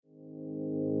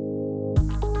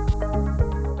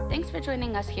for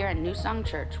joining us here at New Song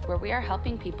Church, where we are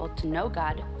helping people to know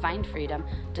God, find freedom,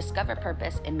 discover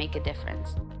purpose, and make a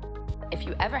difference. If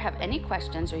you ever have any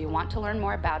questions or you want to learn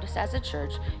more about us as a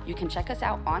church, you can check us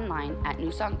out online at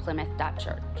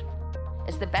newsongplymouth.church.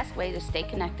 It's the best way to stay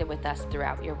connected with us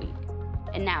throughout your week.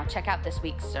 And now, check out this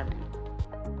week's sermon.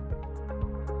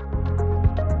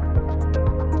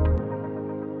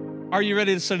 Are you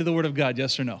ready to study the Word of God,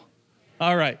 yes or no?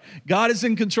 All right. God is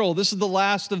in control. This is the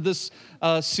last of this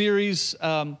series.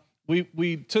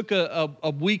 We took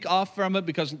a week off from it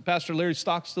because Pastor Larry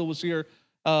Stockstill was here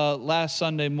last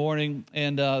Sunday morning,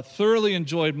 and thoroughly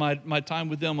enjoyed my time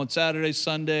with them on Saturday,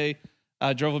 Sunday.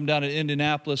 I drove them down to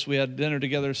Indianapolis. We had dinner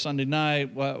together Sunday night.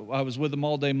 I was with them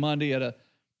all day Monday at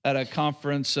a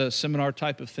conference, seminar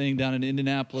type of thing down in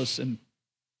Indianapolis, and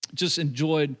just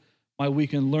enjoyed my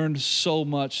weekend. Learned so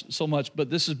much. But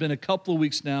this has been a couple of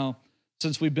weeks now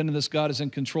since we've been in this God is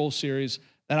in Control series,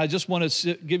 and I just want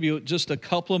to give you just a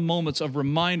couple of moments of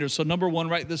reminder. So number one,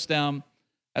 write this down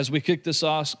as we kick this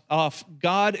off.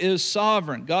 God is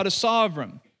sovereign. God is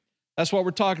sovereign. That's what we're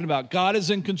talking about. God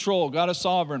is in control. God is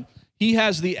sovereign. He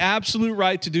has the absolute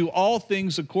right to do all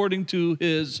things according to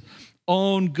his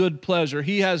own good pleasure.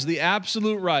 He has the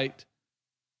absolute right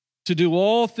to do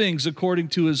all things according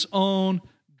to his own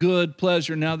good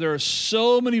pleasure. Now, there are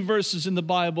so many verses in the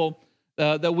Bible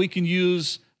that we can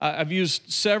use. I've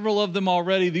used several of them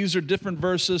already. These are different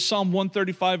verses. Psalm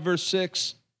 135, verse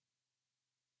 6.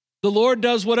 The Lord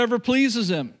does whatever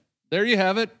pleases him. There you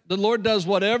have it. The Lord does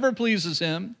whatever pleases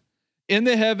him in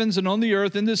the heavens and on the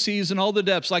earth, in the seas and all the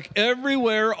depths. Like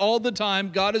everywhere, all the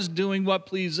time, God is doing what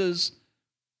pleases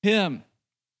him.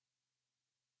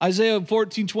 Isaiah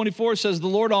 14:24 says, the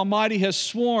Lord Almighty has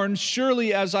sworn,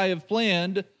 surely as I have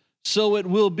planned, so it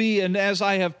will be, and as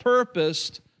I have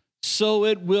purposed, so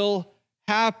it will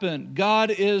happen. God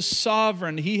is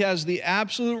sovereign. He has the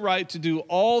absolute right to do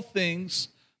all things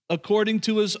according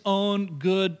to his own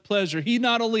good pleasure. He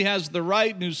not only has the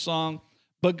right, New Song,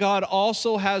 but God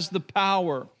also has the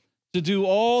power to do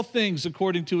all things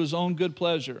according to his own good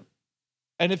pleasure.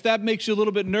 And if that makes you a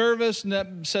little bit nervous and that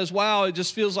says, wow, it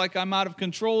just feels like I'm out of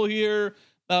control here,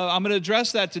 I'm going to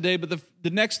address that today. But the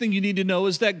next thing you need to know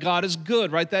is that God is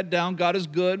good. Write that down. God is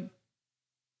good.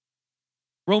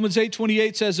 Romans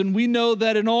 8:28 says, and we know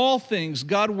that in all things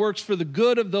God works for the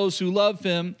good of those who love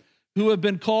him, who have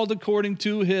been called according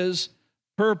to his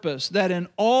purpose. That in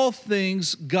all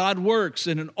things God works,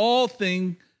 and in all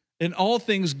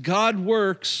things God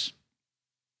works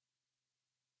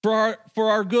for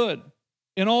our good.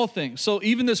 In all things. So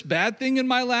even this bad thing in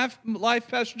my life,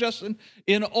 Pastor Justin,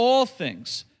 in all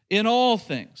things. Does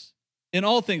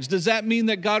that mean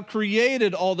that God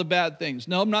created all the bad things?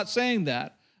 No, I'm not saying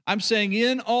that. I'm saying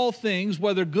in all things,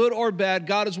 whether good or bad,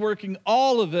 God is working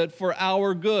all of it for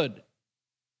our good.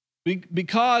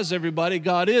 Because, everybody,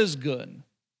 God is good.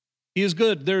 He is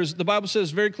good. The Bible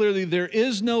says very clearly, there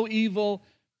is no evil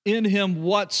in him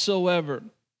whatsoever.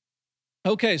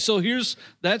 Okay, so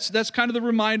that's kind of the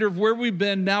reminder of where we've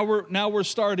been. Now we're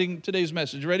starting today's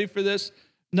message. Ready for this?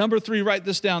 Number 3, write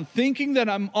this down. Thinking that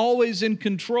I'm always in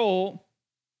control,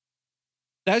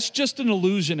 that's just an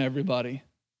illusion, everybody.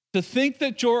 To think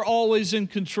that you're always in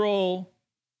control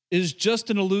is just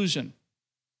an illusion.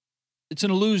 It's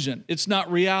an illusion. It's not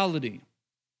reality.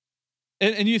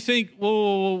 And you think,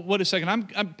 whoa, wait a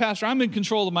second. Pastor, I'm in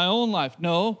control of my own life.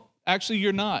 No, actually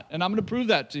you're not. And I'm going to prove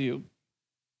that to you.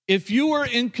 If you were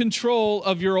in control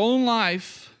of your own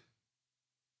life,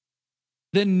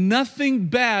 then nothing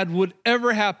bad would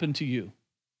ever happen to you.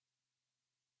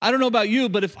 I don't know about you,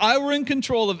 but if I were in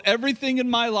control of everything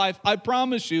in my life, I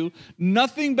promise you,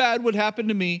 nothing bad would happen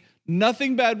to me.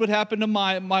 Nothing bad would happen to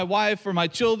my wife or my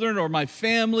children or my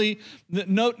family.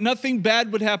 Nothing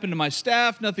bad would happen to my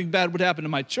staff. Nothing bad would happen to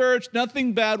my church.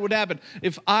 Nothing bad would happen.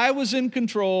 If I was in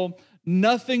control,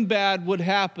 nothing bad would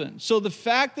happen. So the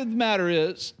fact of the matter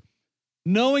is,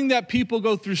 knowing that people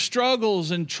go through struggles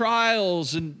and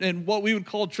trials and what we would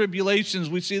call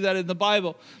tribulations, we see that in the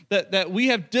Bible, that we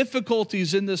have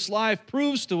difficulties in this life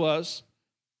proves to us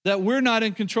that we're not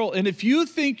in control. And if you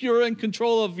think you're in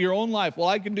control of your own life, well,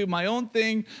 I can do my own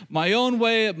thing, my own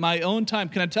way, at my own time.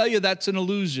 Can I tell you that's an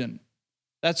illusion?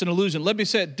 That's an illusion. Let me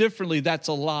say it differently. That's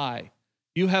a lie.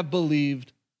 You have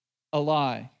believed a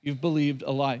lie. You've believed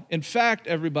a lie. In fact,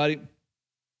 everybody,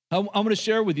 I'm going to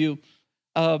share with you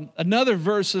another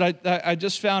verse that I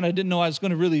just found. I didn't know I was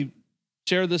going to really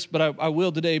share this, but I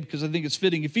will today because I think it's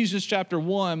fitting. Ephesians chapter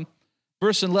 1,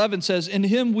 verse 11 says, in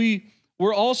him we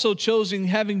were also chosen,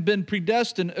 having been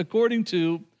predestined according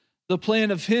to the plan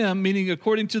of him, meaning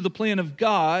according to the plan of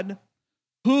God,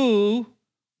 who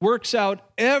works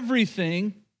out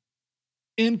everything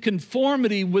in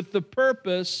conformity with the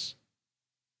purpose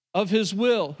of his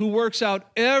will, who works out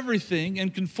everything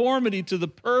in conformity to the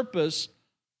purpose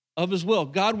of his will.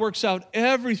 God works out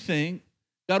everything.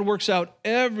 God works out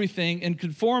everything in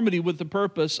conformity with the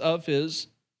purpose of his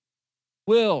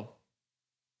will.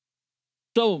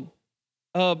 So,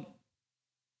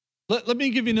 let me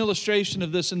give you an illustration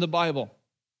of this in the Bible.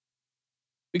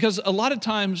 Because a lot of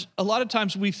times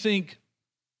we think,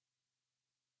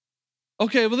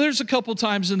 okay, well, there's a couple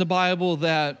times in the Bible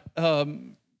that,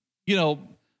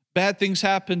 bad things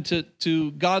happen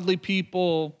to godly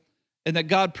people and that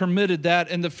God permitted that.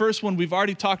 And the first one we've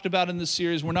already talked about in this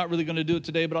series, we're not really going to do it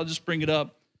today, but I'll just bring it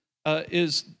up,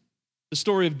 is the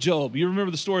story of Job. You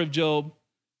remember the story of Job,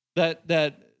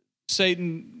 that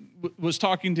Satan was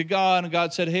talking to God, and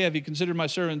God said, hey, have you considered my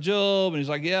servant Job? And he's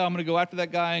like, yeah, I'm going to go after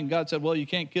that guy. And God said, well, you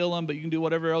can't kill him, but you can do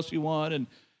whatever else you want. And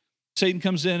Satan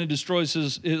comes in and destroys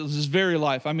his very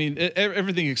life. I mean,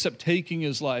 everything except taking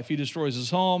his life. He destroys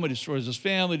his home, he destroys his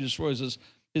family, he destroys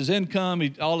his income,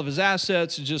 all of his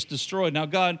assets are just destroyed. Now,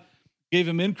 God gave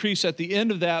him increase at the end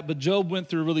of that, but Job went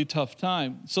through a really tough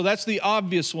time. So that's the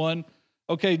obvious one.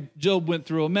 Okay, Job went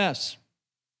through a mess.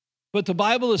 But the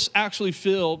Bible is actually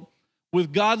filled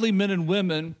with godly men and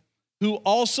women who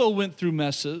also went through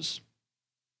messes,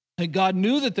 and God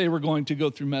knew that they were going to go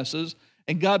through messes,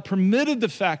 and God permitted the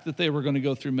fact that they were going to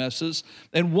go through messes.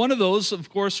 And one of those, of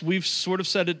course, we've sort of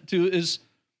said it too, is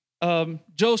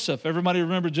Joseph. Everybody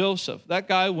remember Joseph? That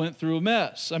guy went through a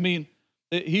mess. I mean,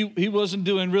 he wasn't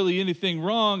doing really anything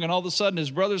wrong, and all of a sudden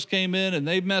his brothers came in and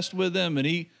they messed with him, and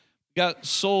he got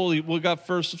sold. He got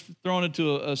first thrown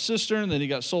into a cistern, then he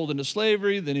got sold into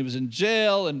slavery, then he was in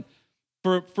jail, and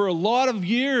for a lot of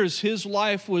years, his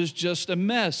life was just a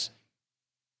mess.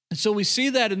 And so we see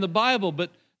that in the Bible, but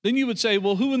then you would say,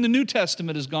 well, who in the New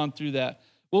Testament has gone through that?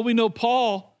 Well, we know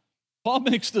Paul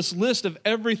makes this list of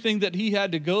everything that he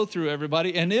had to go through,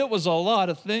 everybody, and it was a lot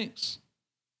of things.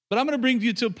 But I'm going to bring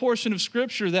you to a portion of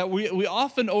Scripture that we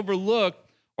often overlook,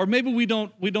 or maybe we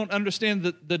don't understand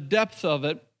the depth of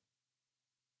it,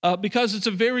 because it's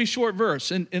a very short verse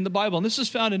in the Bible. And this is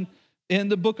found in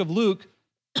the book of Luke,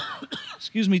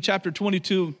 chapter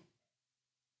 22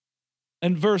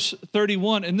 and verse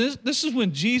 31. And this is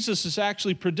when Jesus is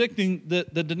actually predicting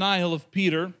the denial of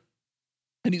Peter.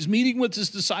 And he's meeting with his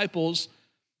disciples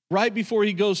right before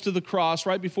he goes to the cross,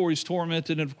 right before he's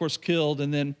tormented and, of course, killed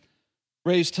and then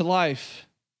raised to life.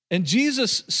 And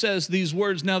Jesus says these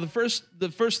words. Now, the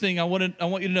first thing I want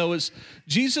you to know is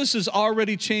Jesus has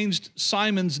already changed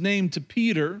Simon's name to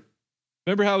Peter.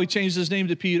 Remember how he changed his name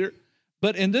to Peter?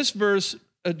 But in this verse,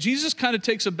 Jesus kind of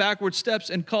takes a backward step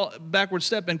and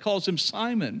calls him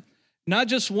Simon, not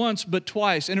just once but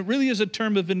twice. And it really is a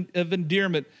term of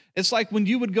endearment. It's like when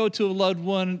you would go to a loved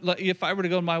one. Like if I were to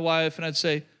go to my wife and I'd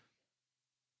say,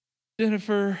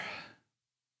 Jennifer.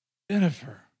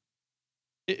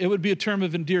 It would be a term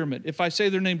of endearment if I say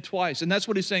their name twice. And that's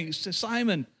what he's saying. He says,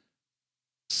 Simon.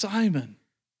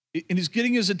 And he's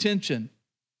getting his attention.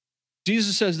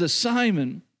 Jesus says this,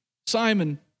 Simon,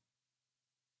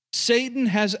 Satan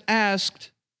has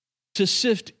asked to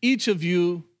sift each of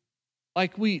you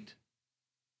like wheat.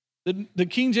 The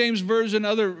King James Version,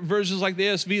 other versions like the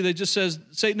ASV, they just says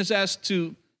Satan has asked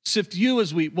to sift you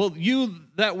as wheat. Well,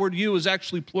 that word you is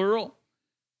actually plural.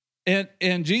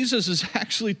 And Jesus is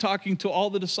actually talking to all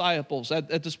the disciples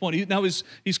at this point.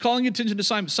 He's calling attention to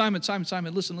Simon.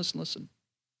 Simon, listen.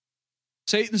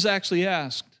 Satan's actually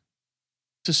asked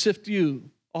to sift you,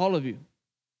 all of you,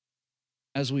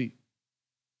 as wheat.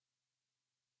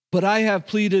 But I have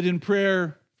pleaded in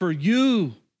prayer for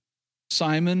you,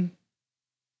 Simon,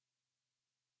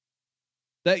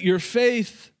 that your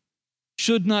faith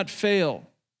should not fail.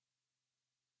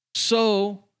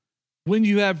 So, when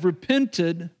you have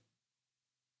repented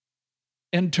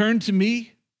and turned to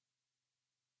me,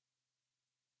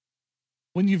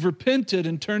 when you've repented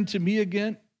and turned to me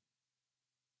again,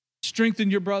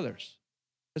 strengthen your brothers.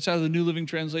 That's out of the New Living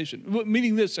Translation.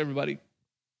 Meaning this, everybody.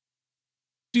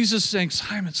 Jesus is saying,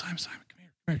 Simon, come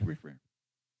here.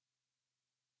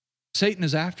 Satan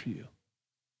is after you.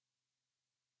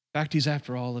 In fact, he's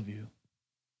after all of you.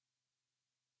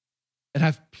 And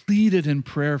I've pleaded in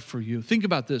prayer for you. Think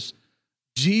about this.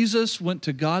 Jesus went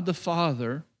to God the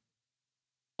Father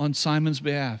on Simon's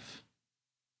behalf,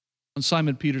 on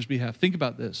Simon Peter's behalf. Think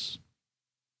about this.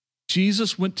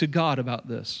 Jesus went to God about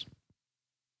this.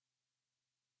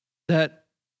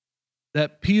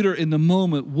 That Peter in the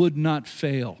moment would not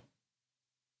fail.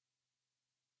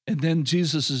 And then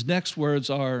Jesus' next words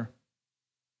are,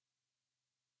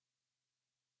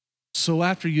 so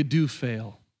after you do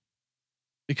fail,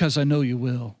 because I know you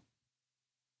will,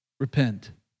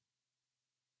 repent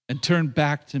and turn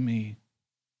back to me,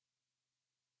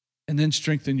 and then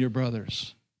strengthen your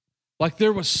brothers. Like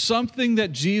there was something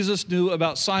that Jesus knew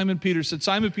about Simon Peter. He said,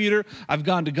 Simon Peter, I've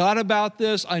gone to God about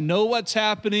this. I know what's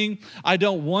happening. I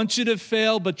don't want you to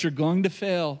fail, but you're going to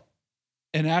fail.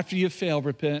 And after you fail,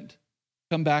 repent,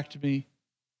 come back to me,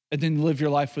 and then live your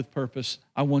life with purpose.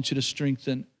 I want you to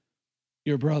strengthen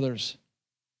your brothers.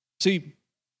 See,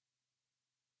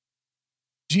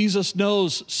 Jesus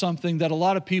knows something that a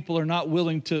lot of people are not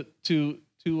willing to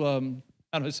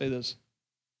how do I say this?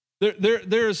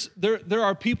 There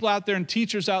are people out there and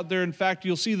teachers out there. In fact,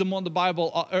 you'll see them on the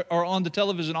Bible or on the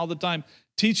television all the time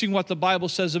teaching what the Bible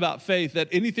says about faith, that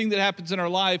anything that happens in our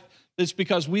life is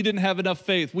because we didn't have enough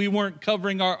faith. We weren't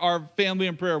covering our family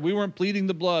in prayer. We weren't pleading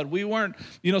the blood. We weren't,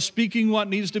 speaking what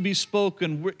needs to be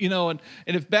spoken, and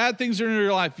if bad things are in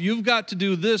your life, you've got to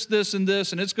do this, this, and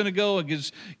this, and it's going to go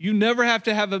because you never have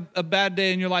to have a bad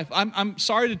day in your life. I'm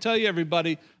sorry to tell you,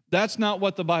 everybody, that's not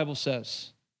what the Bible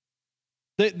says.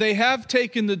 They have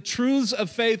taken the truths of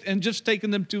faith and just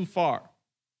taken them too far.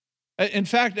 In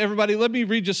fact, everybody, let me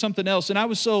read you something else. And I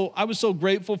was so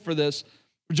grateful for this.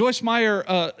 Joyce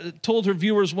Meyer told her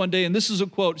viewers one day, and this is a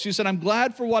quote. She said, I'm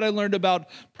glad for what I learned about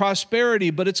prosperity,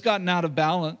 but it's gotten out of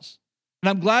balance. And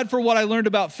I'm glad for what I learned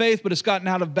about faith, but it's gotten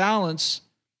out of balance.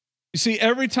 You see,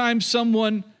 every time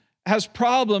someone has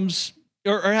problems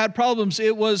or had problems,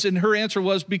 it was, and her answer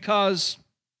was because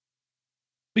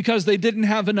they didn't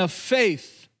have enough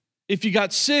faith. If you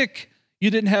got sick, you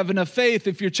didn't have enough faith.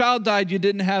 If your child died, you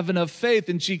didn't have enough faith.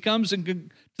 And she comes to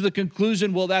the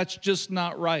conclusion, well, that's just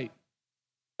not right.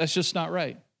 That's just not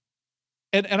right.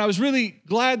 And I was really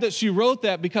glad that she wrote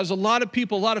that, because a lot of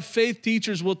people, a lot of faith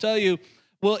teachers will tell you,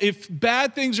 well, if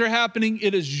bad things are happening,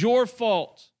 it is your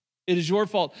fault. It is your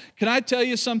fault. Can I tell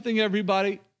you something,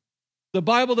 everybody? The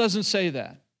Bible doesn't say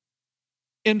that.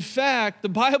 In fact, the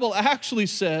Bible actually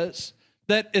says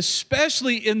that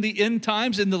especially in the end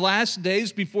times, in the last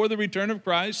days before the return of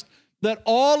Christ, that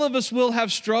all of us will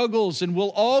have struggles and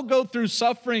we'll all go through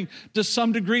suffering to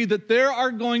some degree, that there are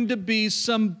going to be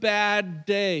some bad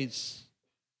days.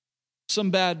 Some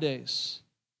bad days.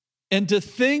 And to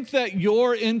think that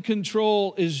you're in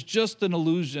control is just an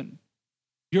illusion.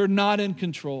 You're not in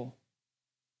control.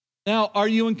 Now, are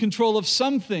you in control of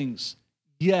some things?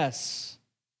 Yes.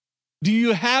 Do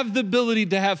you have the ability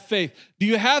to have faith? Do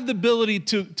you have the ability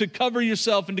to cover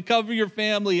yourself and to cover your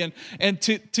family and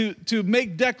to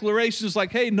make declarations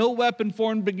like, hey, no weapon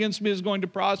formed against me is going to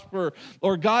prosper,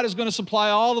 or God is going to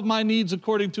supply all of my needs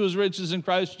according to his riches in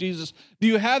Christ Jesus? Do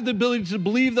you have the ability to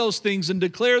believe those things and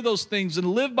declare those things and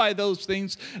live by those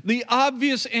things? The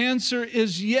obvious answer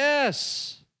is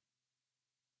yes.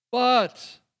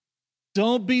 But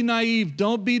don't be naive.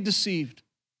 Don't be deceived.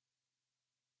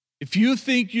 If you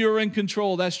think you're in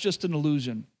control, that's just an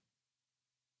illusion.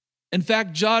 In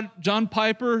fact, John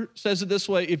Piper says it this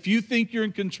way: if you think you're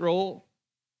in control,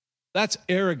 that's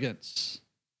arrogance.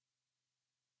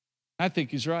 I think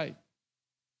he's right.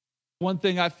 One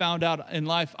thing I found out in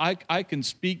life, I can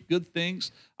speak good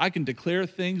things. I can declare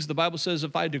things. The Bible says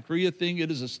if I decree a thing, it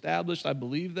is established. I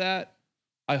believe that.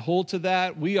 I hold to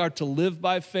that. We are to live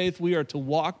by faith. We are to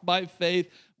walk by faith.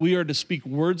 We are to speak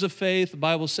words of faith. The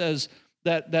Bible says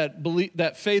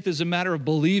that faith is a matter of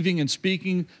believing and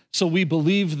speaking. So we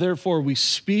believe, therefore we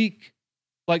speak.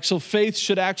 So faith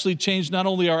should actually change not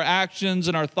only our actions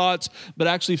and our thoughts, but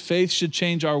actually faith should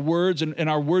change our words, and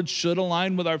our words should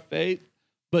align with our faith.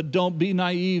 But don't be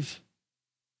naive.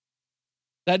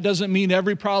 That doesn't mean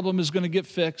every problem is going to get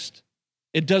fixed.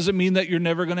 It doesn't mean that you're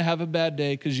never going to have a bad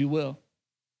day, because you will.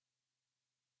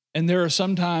 And there are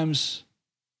some times,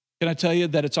 can I tell you,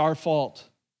 that it's our fault,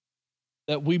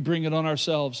 that we bring it on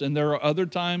ourselves. And there are other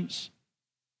times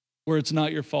where it's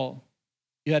not your fault.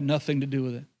 You had nothing to do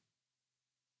with it.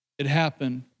 It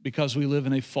happened because we live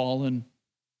in a fallen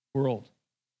world.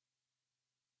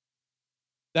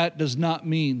 That does not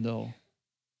mean, though,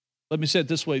 let me say it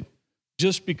this way,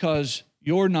 just because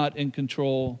you're not in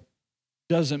control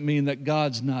doesn't mean that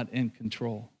God's not in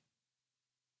control.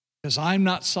 Because I'm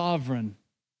not sovereign.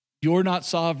 You're not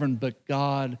sovereign, but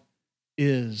God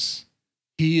is.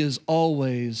 He is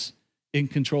always in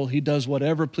control. He does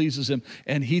whatever pleases him,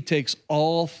 and he takes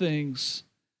all things.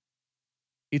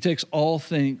 He takes all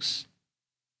things,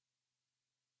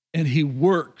 and he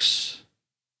works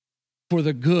for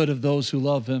the good of those who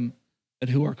love him and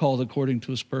who are called according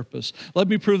to his purpose. Let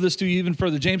me prove this to you even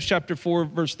further. James chapter 4,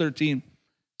 verse 13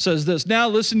 says this: now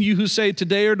listen, you who say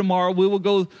today or tomorrow we will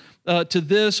go to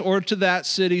this or to that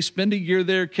city, spend a year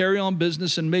there, carry on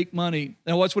business, and make money.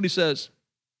 Now watch what he says.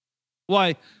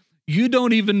 Why? You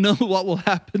don't even know what will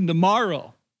happen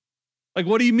tomorrow. Like,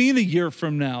 what do you mean a year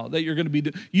from now that you're going to be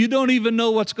doing? You don't even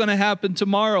know what's going to happen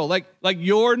tomorrow. Like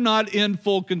you're not in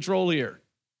full control here.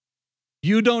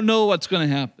 You don't know what's going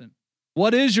to happen.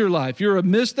 What is your life? You're a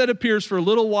mist that appears for a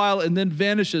little while and then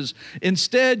vanishes.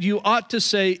 Instead, you ought to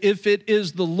say, if it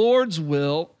is the Lord's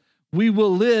will, we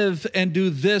will live and do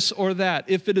this or that.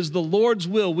 If it is the Lord's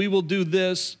will, we will do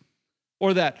this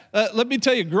or that. Let me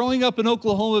tell you, growing up in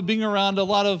Oklahoma, being around a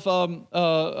lot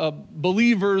of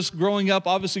believers growing up,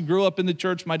 obviously grew up in the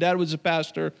church. My dad was a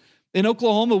pastor. In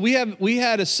Oklahoma, we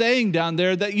had a saying down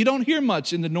there that you don't hear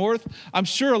much in the north. I'm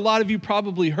sure a lot of you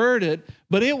probably heard it,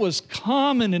 but it was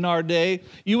common in our day.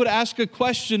 You would ask a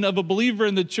question of a believer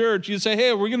in the church. You'd say,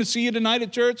 hey, we're going to see you tonight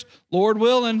at church? Lord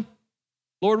willing.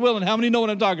 Lord willing. How many know what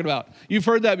I'm talking about? You've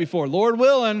heard that before. Lord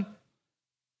willing.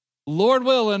 Lord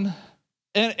willing.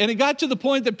 And it got to the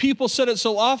point that people said it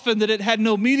so often that it had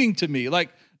no meaning to me. Like,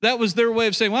 that was their way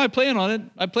of saying, well, I plan on it.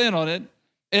 I plan on it.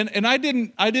 And I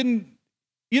didn't,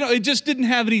 it just didn't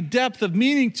have any depth of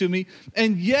meaning to me.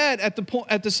 And yet, at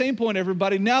the same point,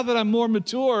 everybody, now that I'm more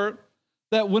mature,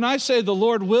 that when I say the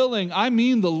Lord willing, I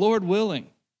mean the Lord willing.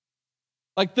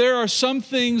 Like, there are some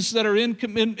things that are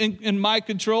in my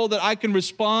control that I can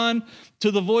respond to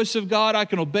the voice of God. I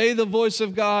can obey the voice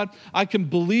of God. I can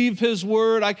believe His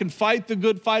word. I can fight the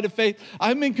good fight of faith.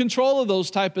 I'm in control of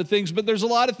those type of things, but there's a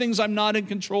lot of things I'm not in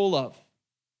control of.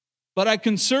 But I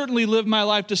can certainly live my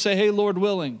life to say, hey, Lord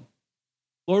willing.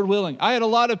 Lord willing. I had a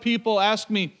lot of people ask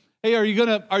me, hey, are you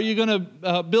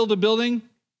gonna build a building?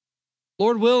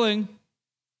 Lord willing.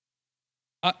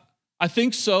 I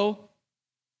think so.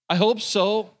 I hope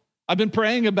so. I've been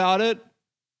praying about it,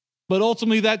 but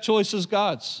ultimately that choice is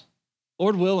God's.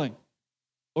 Lord willing.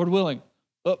 Lord willing.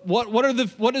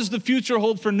 What does the future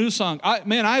hold for New Song? I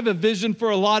have a vision for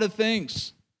a lot of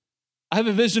things. I have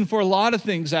a vision for a lot of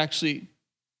things, actually.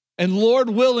 And Lord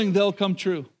willing, they'll come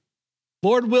true.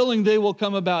 Lord willing, they will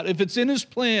come about. If it's in His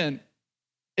plan,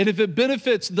 and if it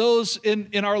benefits those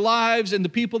in our lives and the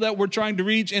people that we're trying to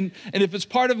reach, and if it's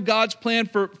part of God's plan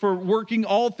for working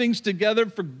all things together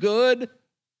for good,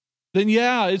 then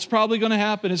yeah, it's probably going to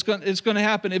happen. It's going to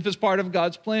happen if it's part of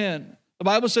God's plan. The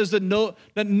Bible says that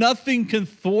nothing can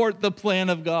thwart the plan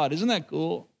of God. Isn't that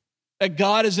cool? That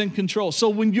God is in control. So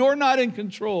when you're not in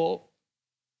control,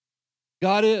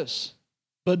 God is.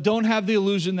 But don't have the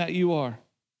illusion that you are.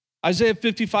 Isaiah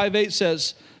 55:8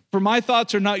 says, for my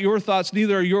thoughts are not your thoughts,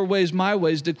 neither are your ways my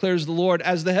ways, declares the Lord.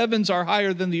 As the heavens are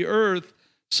higher than the earth,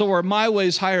 so are my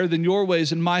ways higher than your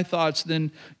ways, and my thoughts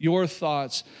than your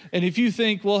thoughts. And if you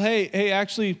think, well, hey,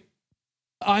 actually,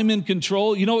 I'm in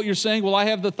control, you know what you're saying? Well, I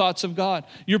have the thoughts of God.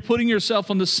 You're putting yourself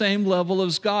on the same level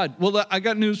as God. Well, I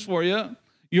got news for you.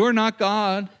 You're not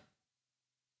God.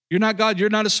 You're not God. You're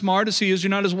not as smart as He is. You're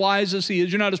not as wise as He is.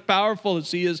 You're not as powerful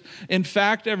as He is. In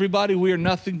fact, everybody, we are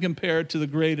nothing compared to the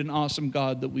great and awesome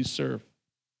God that we serve.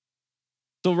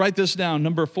 So write this down.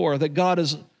 Number 4, that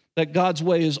God's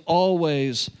way is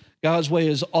always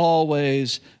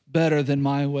better than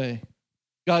my way.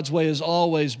 God's way is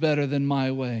always better than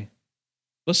my way.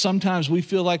 But sometimes we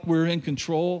feel like we're in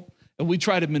control, and we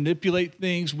try to manipulate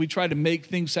things. We try to make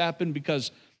things happen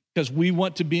because we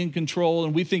want to be in control,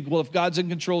 and we think, well, if God's in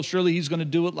control, surely He's going to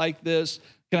do it like this.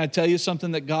 Can I tell you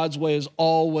something? That God's way is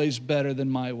always better than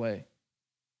my way.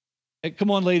 Hey,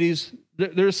 come on, ladies.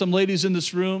 There are some ladies in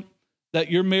this room that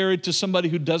you're married to somebody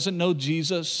who doesn't know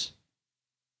Jesus,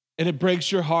 and it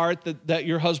breaks your heart that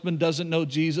your husband doesn't know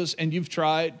Jesus, and you've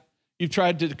tried. You've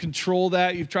tried to control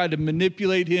that. You've tried to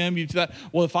manipulate him. You've thought,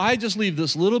 well, if I just leave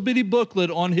this little bitty booklet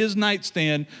on his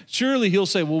nightstand, surely he'll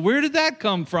say, well, where did that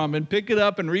come from? And pick it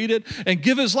up and read it and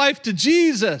give his life to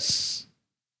Jesus.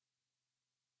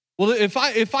 Well, if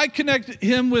I connect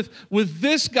him with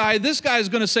this guy is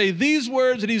going to say these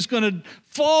words, and he's going to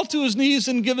fall to his knees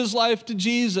and give his life to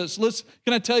Jesus.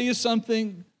 Can I tell you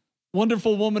something?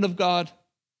 Wonderful woman of God,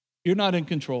 you're not in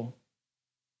control.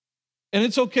 And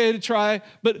it's okay to try,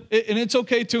 and it's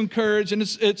okay to encourage, and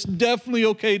it's definitely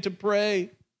okay to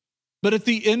pray. But at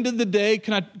the end of the day,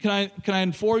 can I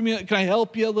inform you? Can I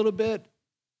help you a little bit?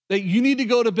 That you need to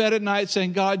go to bed at night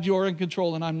saying, God, you're in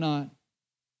control and I'm not.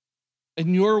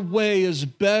 And your way is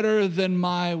better than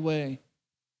my way.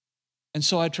 And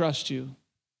so I trust you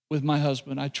with my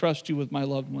husband. I trust you with my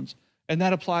loved ones. And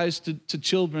that applies to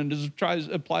children. It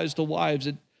applies to wives.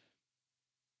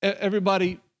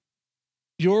 Everybody,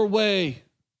 your way,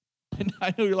 and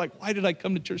I know you're like, why did I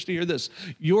come to church to hear this?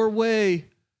 Your way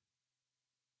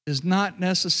is not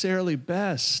necessarily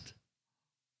best.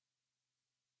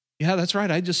 Yeah, that's right.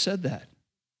 I just said that.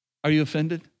 Are you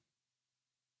offended?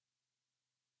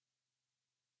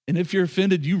 And if you're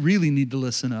offended, you really need to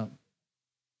listen up.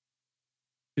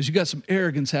 Because you got some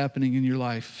arrogance happening in your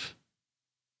life.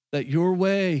 That your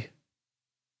way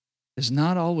is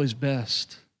not always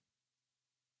best.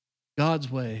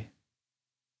 God's way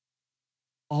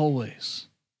always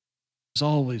is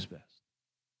always best.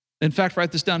 In fact,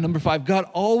 write this down, number 5. God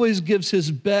always gives his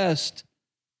best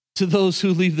to those who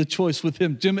leave the choice with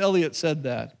him. Jim Elliott said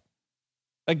that.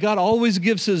 That God always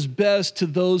gives his best to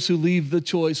those who leave the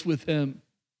choice with him.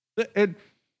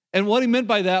 And what he meant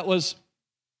by that was,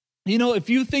 if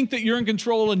you think that you're in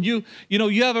control and you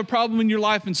have a problem in your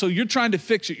life, and so you're trying to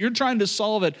fix it, you're trying to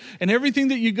solve it, and everything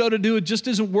that you go to do, it just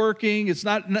isn't working,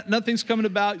 nothing's coming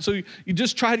about, so you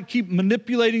just try to keep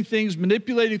manipulating things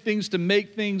to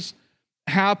make things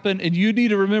happen, and you need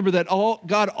to remember that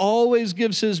God always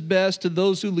gives his best to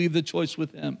those who leave the choice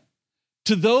with him.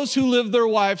 To those who live their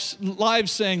lives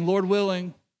saying, Lord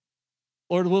willing,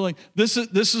 this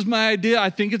is my idea. I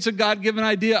think it's a God-given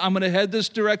idea. I'm going to head this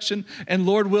direction, and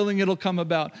Lord willing, it'll come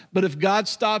about. But if God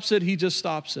stops it, he just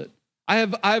stops it. I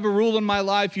have a rule in my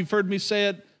life. You've heard me say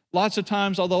it lots of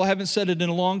times, although I haven't said it in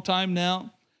a long time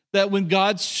now, that when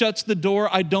God shuts the door,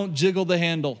 I don't jiggle the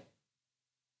handle.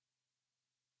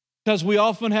 Because we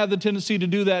often have the tendency to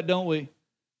do that, don't we?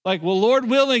 Like, well, Lord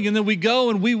willing, and then we go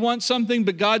and we want something,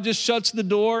 but God just shuts the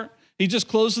door. He just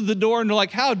closes the door, and they're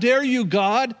like, how dare you,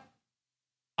 God?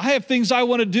 I have things I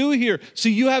want to do here.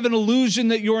 See, you have an illusion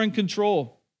that you're in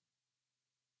control.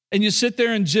 And you sit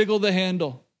there and jiggle the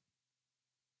handle.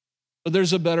 But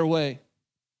there's a better way.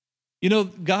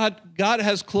 God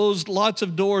has closed lots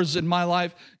of doors in my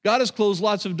life. God has closed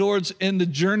lots of doors in the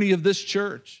journey of this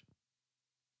church.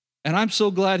 And I'm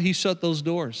so glad he shut those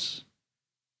doors.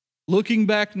 Looking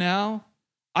back now,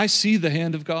 I see the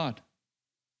hand of God.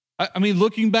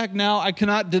 Looking back now, I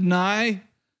cannot deny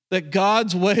that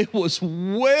God's way was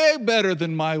way better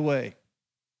than my way.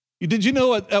 Did you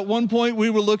know at one point we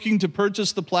were looking to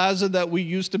purchase the plaza that we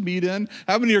used to meet in?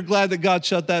 How many are glad that God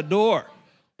shut that door?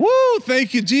 Woo,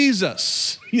 thank you,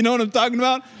 Jesus. You know what I'm talking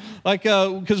about?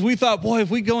 Because we thought, boy,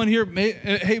 if we go in here,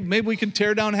 maybe we can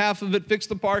tear down half of it, fix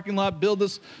the parking lot, build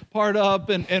this part up,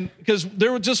 and because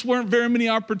there just weren't very many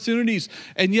opportunities.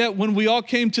 And yet, when we all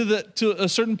came to a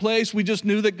certain place, we just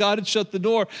knew that God had shut the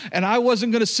door, and I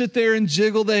wasn't going to sit there and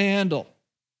jiggle the handle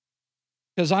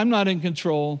because I'm not in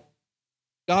control.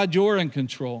 God, you're in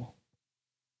control.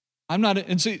 I'm not,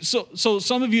 and see, so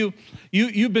some of you've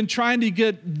been trying to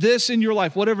get this in your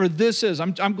life, whatever this is.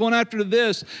 I'm going after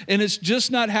this, and it's just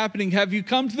not happening. Have you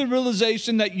come to the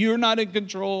realization that you're not in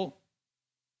control?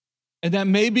 And that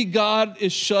maybe God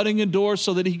is shutting a door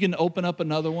so that he can open up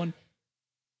another one?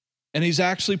 And he's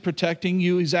actually protecting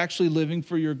you. He's actually living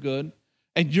for your good.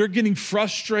 And you're getting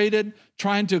frustrated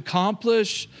trying to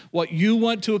accomplish what you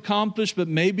want to accomplish, but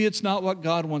maybe it's not what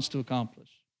God wants to accomplish.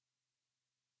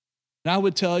 And I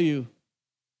would tell you,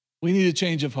 we need a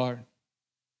change of heart,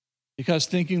 because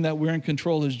thinking that we're in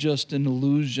control is just an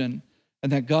illusion,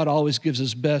 and that God always gives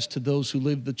his best to those who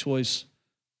live the choice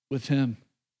with him,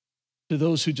 to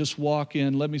those who just walk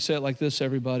in. Let me say it like this,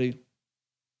 everybody.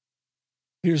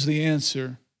 Here's the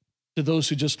answer to those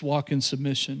who just walk in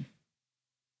submission.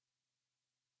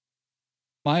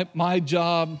 My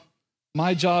job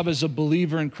as a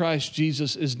believer in Christ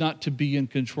Jesus is not to be in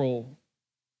control.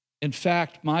 In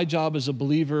fact, my job as a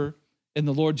believer in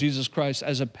the Lord Jesus Christ,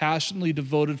 as a passionately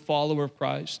devoted follower of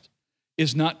Christ,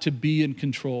 is not to be in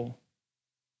control.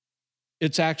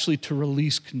 It's actually to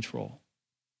release control.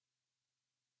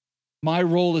 My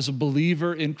role as a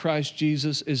believer in Christ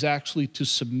Jesus is actually to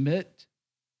submit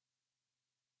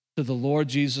to the Lord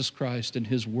Jesus Christ and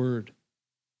his word.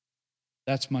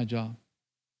 That's my job.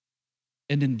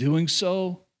 And in doing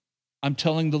so, I'm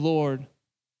telling the Lord,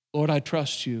 Lord, I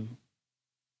trust you.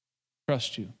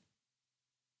 Trust you.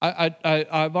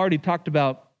 I've already talked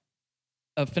about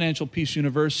Financial Peace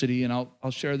University, and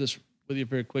I'll share this with you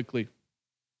very quickly.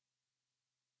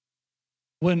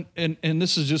 And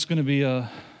this is just going to be a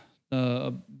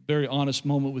very honest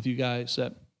moment with you guys.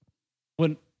 That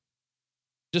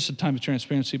just a time of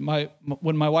transparency.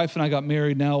 When my wife and I got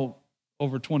married, now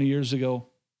over 20 years ago,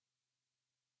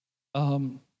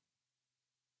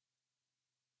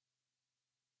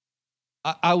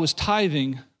 I was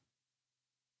tithing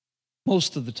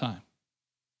most of the time.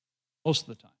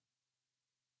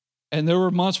 And there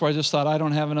were months where I just thought, I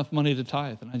don't have enough money to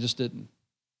tithe, and I just didn't.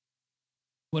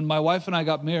 When my wife and I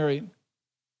got married,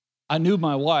 I knew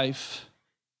my wife,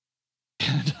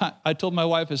 and I told my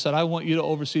wife, I said, I want you to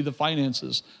oversee the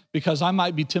finances, because I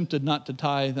might be tempted not to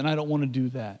tithe, and I don't want to do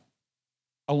that.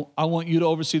 I want you to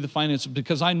oversee the finances,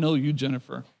 because I know you,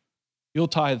 Jennifer. You'll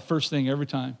tithe first thing every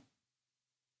time.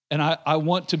 And I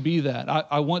want to be that.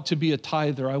 I want to be a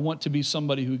tither. I want to be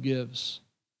somebody who gives.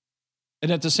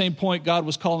 And at the same point, God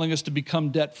was calling us to become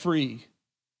debt-free.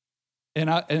 And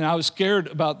I was scared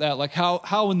about that. Like,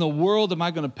 how in the world am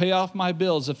I going to pay off my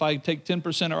bills if I take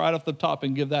 10% right off the top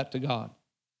and give that to God?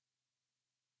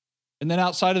 And then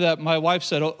outside of that, my wife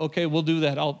said, okay, we'll do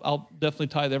that. I'll definitely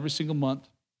tithe every single month.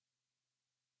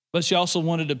 But she also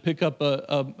wanted to pick up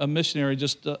a missionary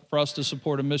just for us to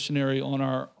support a missionary on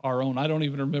our own. I don't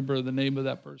even remember the name of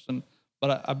that person,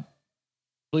 but I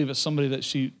believe it's somebody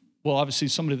that obviously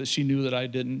somebody that she knew that I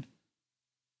didn't.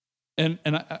 And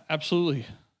absolutely.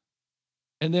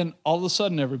 And then all of a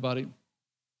sudden, everybody,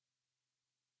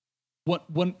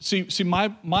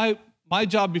 my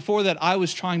job before that, I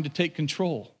was trying to take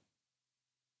control.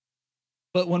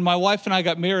 But when my wife and I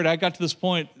got married, I got to this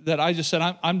point that I just said,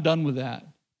 I'm done with that.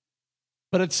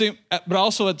 But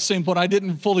also at the same point, I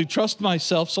didn't fully trust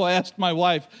myself. So I asked my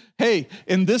wife, hey,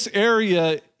 in this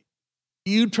area,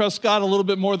 you trust God a little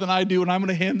bit more than I do, and I'm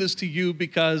going to hand this to you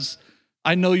because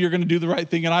I know you're going to do the right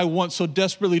thing, and I want so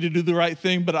desperately to do the right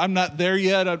thing, but I'm not there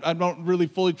yet. I don't really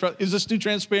fully trust. Is this too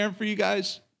transparent for you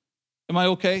guys? Am I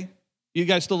okay? You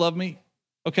guys still love me?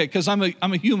 Okay, because I'm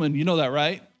a human. You know that,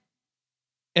 right?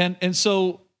 And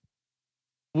so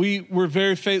we were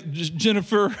very faithful.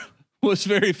 Jennifer was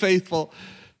very faithful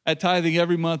at tithing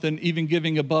every month and even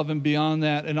giving above and beyond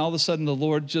that. And all of a sudden, the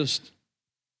Lord just,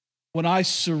 when I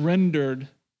surrendered,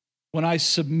 when I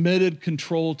submitted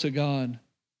control to God,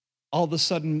 all of a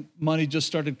sudden, money just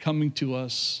started coming to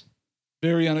us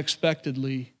very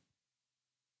unexpectedly.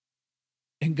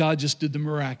 And God just did the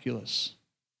miraculous.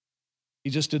 He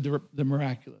just did the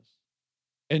miraculous.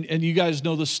 And you guys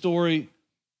know the story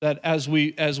that as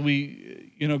we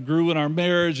grew in our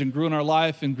marriage and grew in our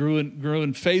life and grew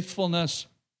in faithfulness,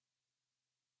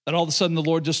 that all of a sudden the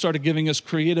Lord just started giving us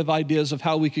creative ideas of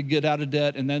how we could get out of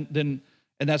debt. And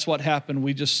that's what happened.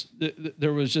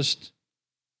 There was just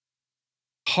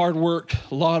hard work,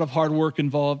 a lot of hard work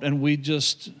involved, and we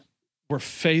just were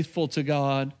faithful to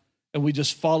God, and we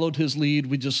just followed his lead.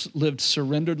 We just lived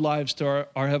surrendered lives to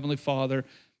our Heavenly Father,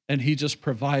 and he just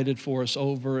provided for us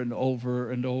over and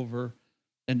over and over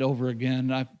and over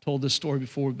again. I've told this story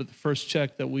before, but the first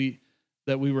check that we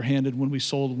were handed when we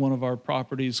sold one of our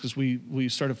properties, because we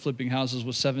started flipping houses,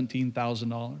 was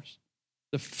 $17,000.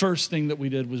 The first thing that we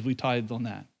did was we tithed on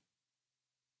that.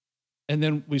 And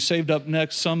then we saved up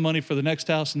some money for the next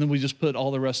house, and then we just put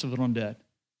all the rest of it on debt.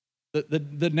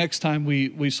 The next time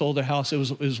we sold a house, it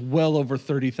was well over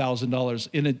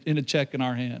 $30,000 in a check in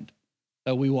our hand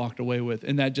that we walked away with.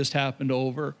 And that just happened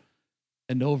over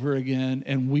and over again.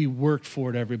 And we worked for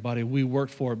it, everybody. We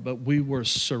worked for it, but we were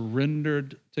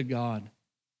surrendered to God.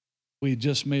 We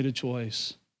just made a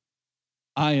choice.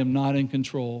 I am not in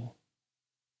control.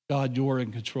 God, you're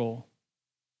in control.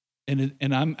 And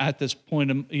I'm at this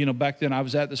point, back then I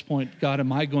was at this point, God,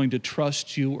 am I going to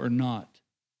trust you or not?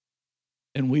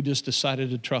 And we just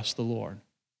decided to trust the Lord.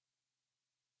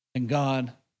 And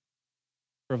God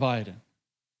provided.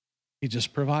 He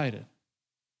just provided.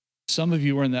 Some of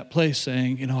you are in that place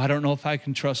saying, I don't know if I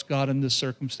can trust God in this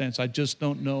circumstance. I just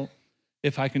don't know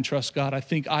if I can trust God.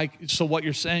 So what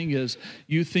you're saying is,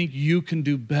 you think you can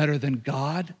do better than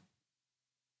God?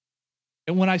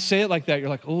 And when I say it like that, you're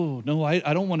like, oh, no, I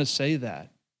don't want to say that.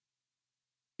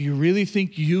 Do you really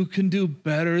think you can do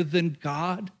better than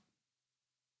God?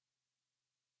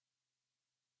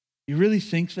 You really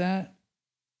think that?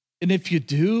 And if you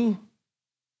do,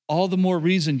 all the more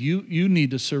reason you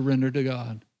need to surrender to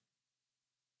God.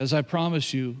 As I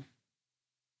promise you,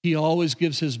 he always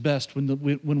gives his best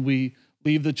when we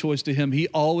leave the choice to him. He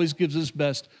always gives his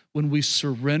best when we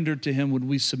surrender to him, when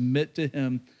we submit to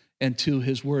him and to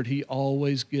his word. He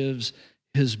always gives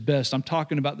his best. I'm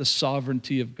talking about the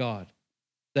sovereignty of God,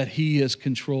 that he is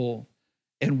control.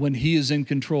 And when he is in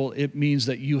control, it means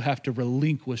that you have to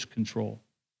relinquish control.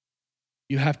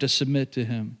 You have to submit to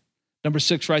him. Number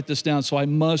 6, write this down. So I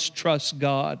must trust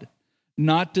God,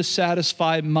 not to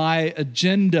satisfy my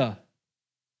agenda,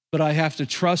 but I have to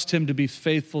trust him to be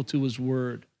faithful to his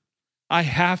word. I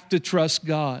have to trust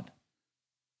God,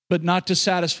 but not to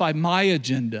satisfy my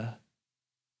agenda.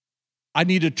 I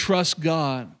need to trust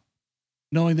God,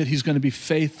 knowing that he's going to be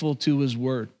faithful to his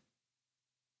word.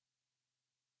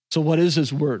 So what is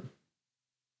his word?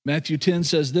 Matthew 10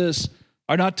 says this,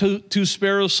 are not two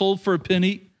sparrows sold for a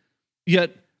penny?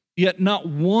 Yet not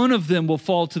one of them will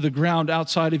fall to the ground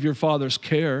outside of your Father's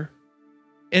care.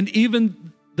 And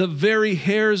even the very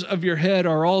hairs of your head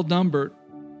are all numbered.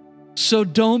 So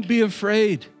don't be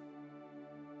afraid.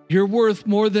 You're worth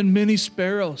more than many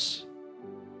sparrows.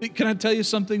 Can I tell you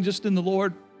something just in the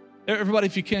Lord? Everybody,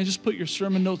 if you can, just put your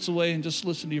sermon notes away and just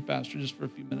listen to your pastor just for a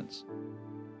few minutes.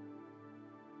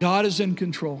 God is in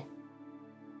control.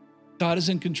 God is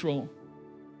in control.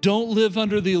 Don't live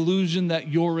under the illusion that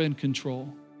you're in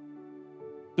control.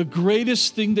 The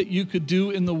greatest thing that you could do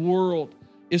in the world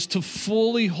is to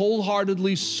fully,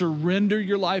 wholeheartedly surrender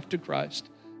your life to Christ.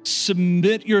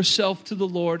 Submit yourself to the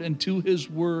Lord and to His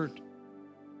word,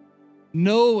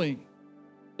 knowing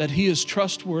that He is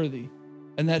trustworthy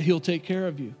and that He'll take care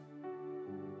of you.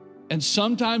 And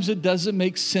sometimes it doesn't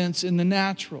make sense in the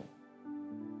natural.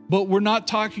 But we're not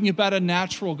talking about a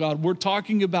natural God. We're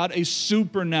talking about a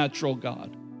supernatural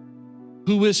God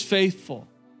who is faithful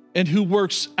and who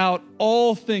works out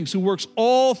all things, who works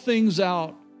all things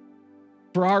out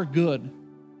for our good.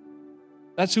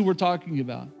 That's who we're talking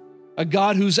about. A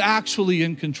God who's actually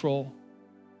in control.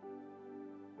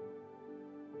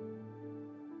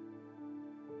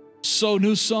 So,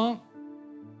 new song,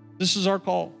 this is our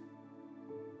call.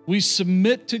 We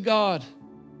submit to God,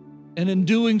 and in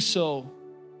doing so,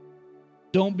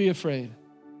 don't be afraid.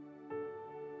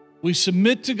 We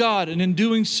submit to God, and in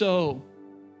doing so,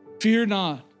 fear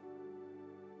not.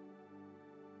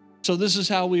 So this is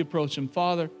how we approach Him.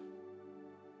 Father,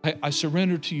 I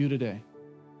surrender to you today.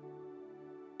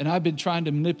 And I've been trying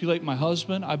to manipulate my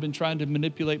husband. I've been trying to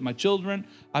manipulate my children.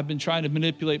 I've been trying to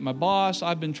manipulate my boss.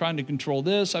 I've been trying to control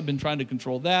this. I've been trying to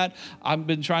control that. I've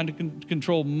been trying to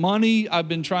control money. I've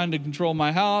been trying to control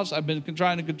my house. I've been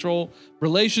trying to control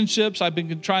relationships. I've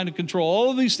been trying to control all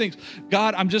of these things.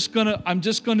 God, I'm just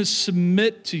gonna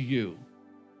submit to you.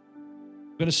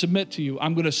 I'm gonna submit to you.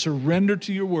 I'm gonna surrender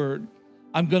to your word.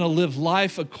 I'm gonna live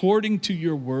life according to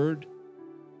your word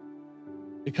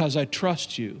because I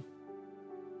trust you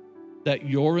that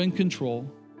you're in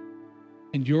control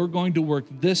and you're going to work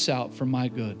this out for my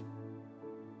good.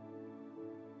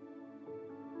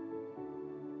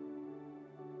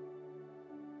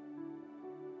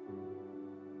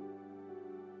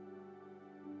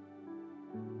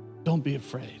 Don't be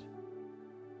afraid.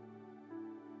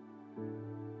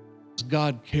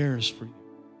 God cares for you.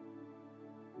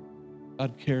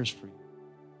 God cares for you.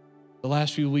 The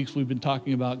last few weeks we've been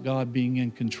talking about God being in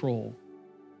control.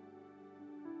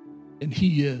 And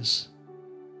He is.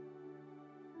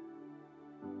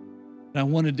 And I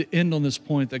wanted to end on this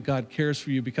point that God cares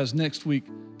for you because next week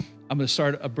I'm going to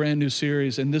start a brand new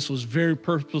series, and this was very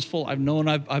purposeful. I've known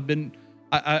that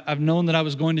I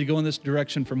was going to go in this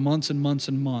direction for months and months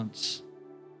and months.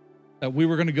 That we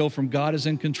were going to go from God is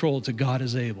in control to God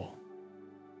is able.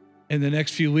 In the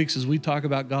next few weeks, as we talk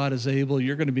about God is able,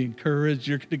 you're going to be encouraged.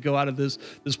 You're going to go out of this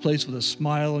place with a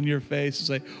smile on your face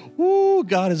and say, "Ooh,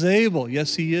 God is able."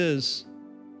 Yes, He is.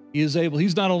 He is able.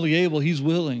 He's not only able, He's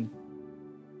willing.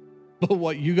 But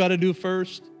what you got to do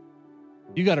first,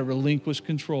 you got to relinquish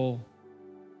control.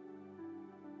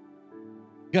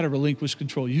 You got to relinquish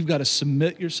control. You've got to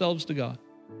submit yourselves to God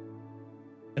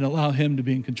and allow Him to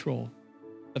be in control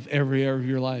of every area of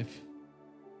your life.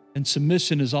 And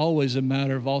submission is always a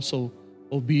matter of also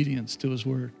obedience to His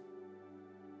word.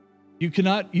 You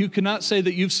cannot say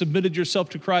that you've submitted yourself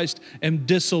to Christ and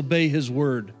disobey His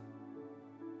word.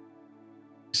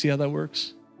 See how that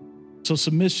works? So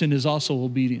submission is also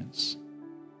obedience.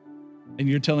 And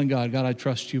you're telling God, I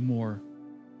trust you more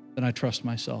than I trust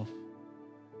myself.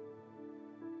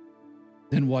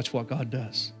 Then watch what God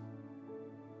does.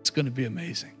 It's going to be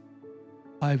amazing.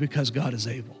 Why? Because God is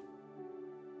able.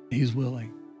 He's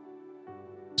willing.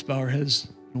 Let's bow our heads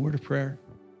in a word of prayer.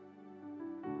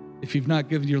 If you've not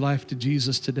given your life to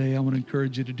Jesus today, I want to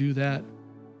encourage you to do that.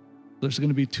 There's going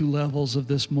to be two levels of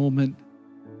this moment.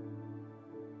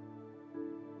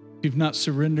 If you've not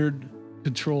surrendered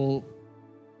control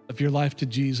of your life to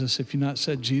Jesus, if you've not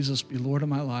said, "Jesus, be Lord of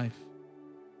my life,"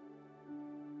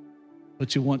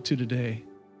 but you want to today,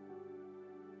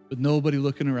 with nobody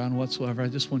looking around whatsoever, I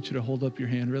just want you to hold up your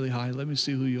hand really high. Let me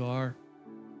see who you are.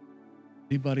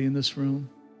 Anybody in this room?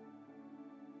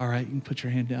 All right, you can put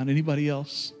your hand down. Anybody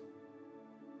else?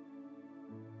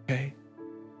 Okay.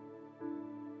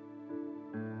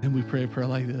 Then we pray a prayer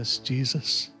like this: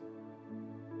 Jesus,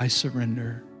 I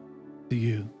surrender to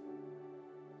you.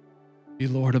 Be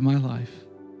Lord of my life.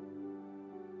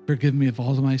 Forgive me of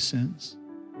all of my sins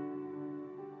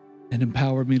and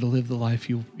empower me to live the life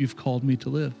you've called me to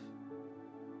live.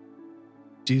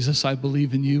 Jesus, I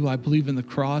believe in you. I believe in the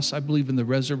cross. I believe in the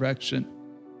resurrection.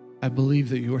 I believe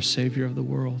that you are Savior of the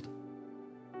world.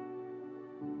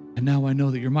 And now I know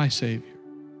that you're my Savior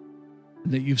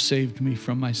and that you've saved me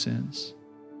from my sins.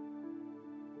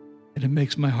 And it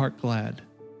makes my heart glad.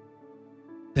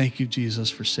 Thank you,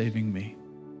 Jesus, for saving me.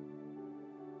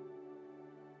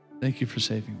 Thank you for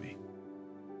saving me.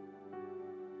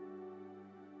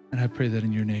 And I pray that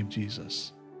in your name,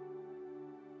 Jesus.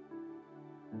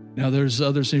 Now, there's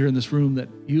others here in this room that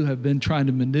you have been trying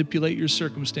to manipulate your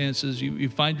circumstances. You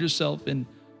find yourself in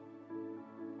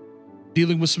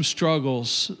dealing with some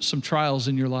struggles, some trials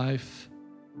in your life.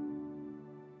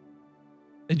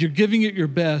 And you're giving it your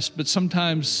best, but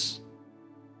sometimes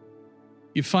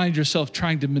you find yourself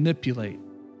trying to manipulate,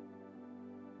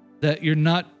 that you're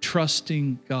not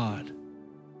trusting God.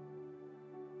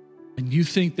 And you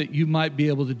think that you might be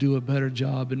able to do a better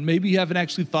job. And maybe you haven't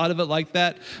actually thought of it like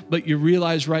that, but you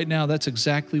realize right now that's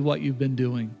exactly what you've been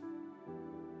doing.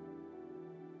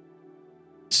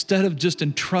 Instead of just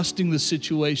entrusting the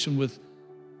situation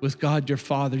with God, your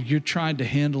Father, you're trying to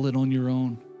handle it on your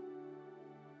own.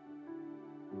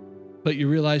 But you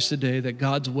realize today that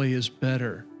God's way is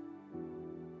better.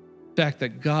 In fact,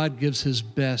 that God gives his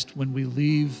best when we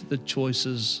leave the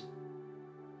choices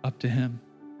up to him.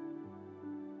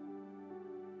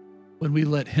 When we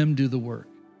let him do the work,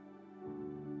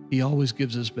 he always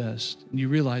gives his best. And you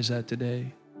realize that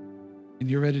today, and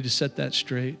you're ready to set that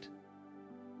straight.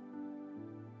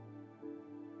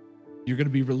 You're going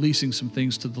to be releasing some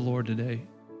things to the Lord today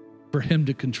for him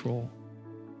to control,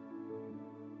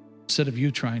 instead of you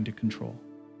trying to control.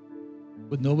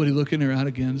 With nobody looking around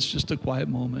again, it's just a quiet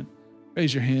moment.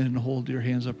 Raise your hand and hold your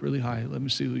hands up really high. Let me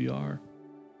see who you are.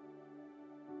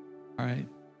 All right,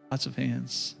 lots of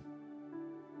hands.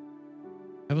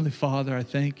 Heavenly Father, I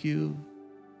thank you.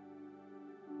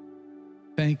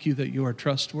 Thank you that you are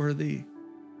trustworthy.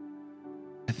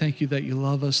 I thank you that you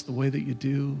love us the way that you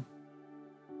do.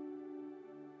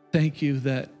 Thank you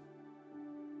that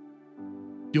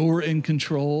you're in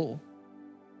control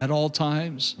at all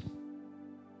times,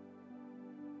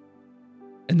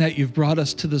 and that you've brought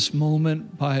us to this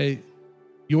moment by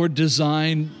your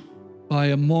design, by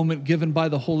a moment given by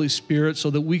the Holy Spirit, so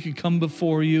that we could come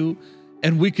before you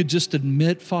and we could just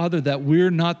admit, Father, that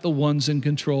we're not the ones in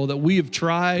control, that we have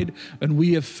tried and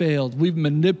we have failed. We've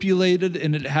manipulated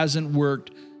and it hasn't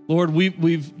worked. Lord,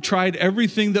 we've tried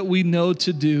everything that we know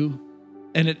to do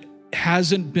and it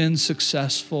hasn't been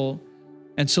successful.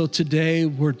 And so today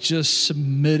we're just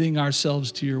submitting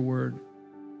ourselves to your word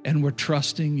and we're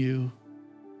trusting you.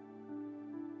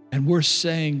 And we're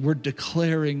saying, we're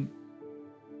declaring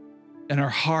in our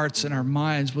hearts and our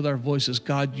minds with our voices,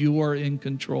 God, you are in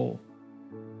control.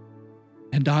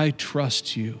 And I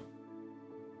trust you.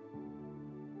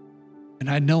 And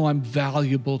I know I'm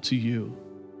valuable to you.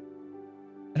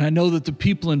 And I know that the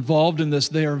people involved in this,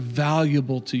 they are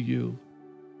valuable to you.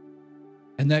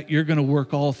 And that you're going to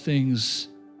work all things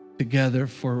together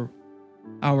for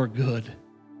our good.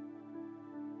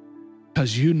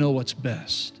 Because you know what's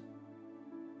best.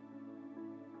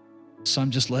 So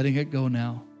I'm just letting it go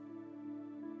now.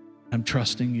 I'm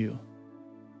trusting you.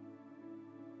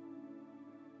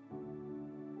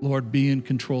 Lord, be in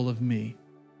control of me.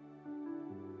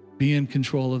 Be in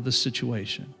control of the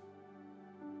situation.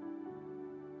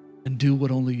 And do what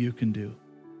only you can do.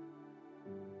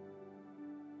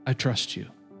 I trust you.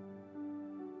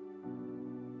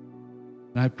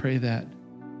 And I pray that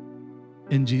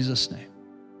in Jesus' name.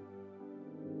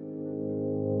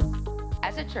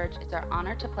 As a church, it's our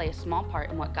honor to play a small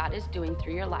part in what God is doing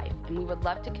through your life, and we would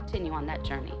love to continue on that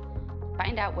journey. To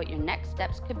find out what your next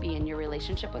steps could be in your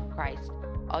relationship with Christ,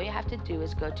 all you have to do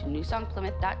is go to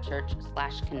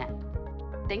newsongplymouth.church/connect.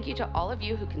 Thank you to all of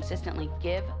you who consistently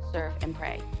give, serve, and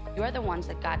pray. You are the ones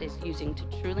that God is using to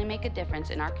truly make a difference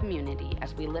in our community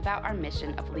as we live out our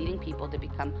mission of leading people to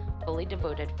become fully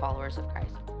devoted followers of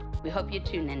Christ. We hope you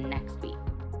tune in next week.